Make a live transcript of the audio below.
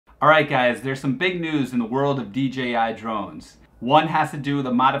Alright guys, there's some big news in the world of DJI drones. One has to do with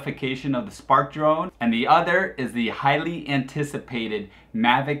the modification of the Spark drone, and the other is the highly anticipated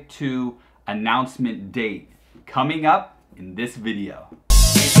Mavic 2 announcement date coming up in this video.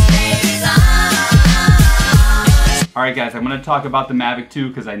 Alright guys, I'm going to talk about the Mavic 2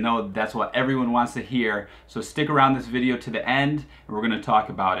 because I know that's what everyone wants to hear. So stick around this video to the end and we're going to talk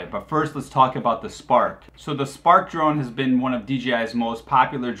about it. But first let's talk about the Spark. So the Spark drone has been one of DJI's most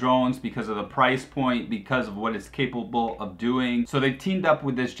popular drones because of the price point, because of what it's capable of doing. So they teamed up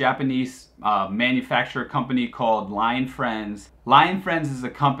with this Japanese manufacturer company called Lion Friends. Lion Friends is a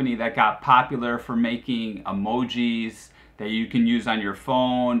company that got popular for making emojis that you can use on your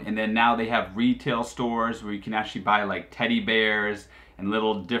phone, and then now they have retail stores where you can actually buy like teddy bears and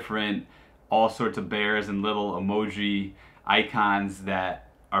little different all sorts of bears and little emoji icons that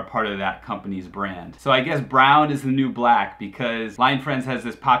are part of that company's brand. So I guess brown is the new black because Lion Friends has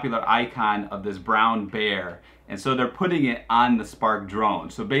this popular icon of this brown bear, and so they're putting it on the Spark drone.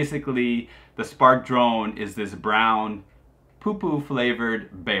 So basically the Spark drone is this brown poo-poo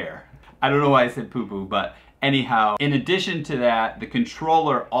flavored bear. I don't know why I said poo-poo, but anyhow, in addition to that, the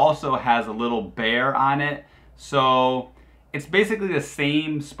controller also has a little bear on it. So it's basically the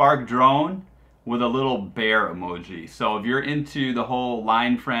same Spark drone with a little bear emoji. So if you're into the whole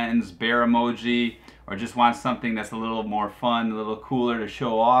Lion Friends bear emoji, or just want something that's a little more fun, a little cooler to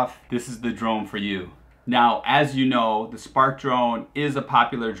show off, this is the drone for you. Now, as you know, the Spark drone is a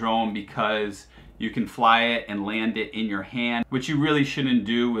popular drone because you can fly it and land it in your hand, which you really shouldn't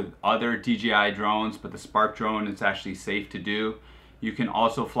do with other DJI drones, but the Spark drone is actually safe to do. You can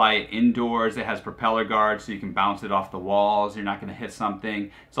also fly it indoors. It has propeller guards so you can bounce it off the walls. You're not gonna hit something.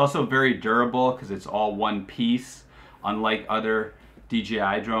 It's also very durable because it's all one piece, unlike other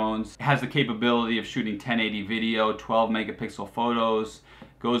DJI drones. It has the capability of shooting 1080 video, 12 megapixel photos,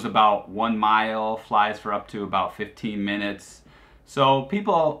 goes about 1 mile, flies for up to about 15 minutes. So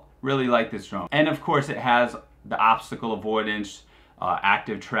people really like this drone. And of course it has the obstacle avoidance,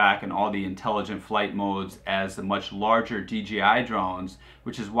 active track, and all the intelligent flight modes as the much larger DJI drones,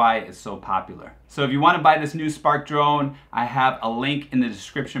 which is why it's so popular. So if you want to buy this new Spark drone, I have a link in the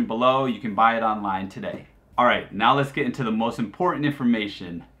description below. You can buy it online today. Alright, now let's get into the most important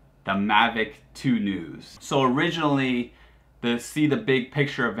information, the Mavic 2 news. So originally the See the Big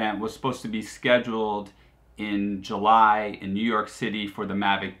Picture event was supposed to be scheduled in July in New York City for the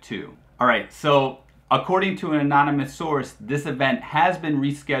Mavic 2. Alright, so according to an anonymous source, this event has been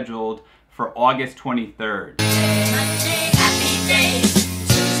rescheduled for August 23rd. Monday, happy days.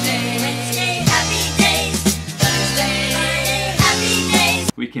 Tuesday, Wednesday, happy days. Thursday, Friday, happy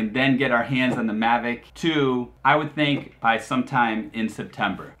days. We can then get our hands on the Mavic 2, I would think, by sometime in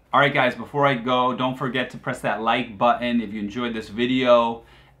September. Alright guys, before I go, don't forget to press that like button if you enjoyed this video.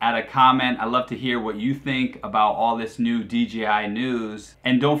 Add a comment. I'd love to hear what you think about all this new DJI news.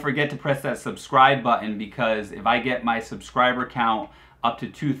 And don't forget to press that subscribe button, because if I get my subscriber count up to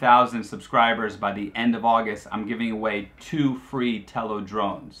 2,000 subscribers by the end of August, I'm giving away 2 free Tello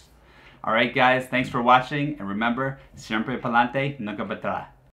drones. Alright guys, thanks for watching, and remember, siempre pa'lante, nunca para atrás.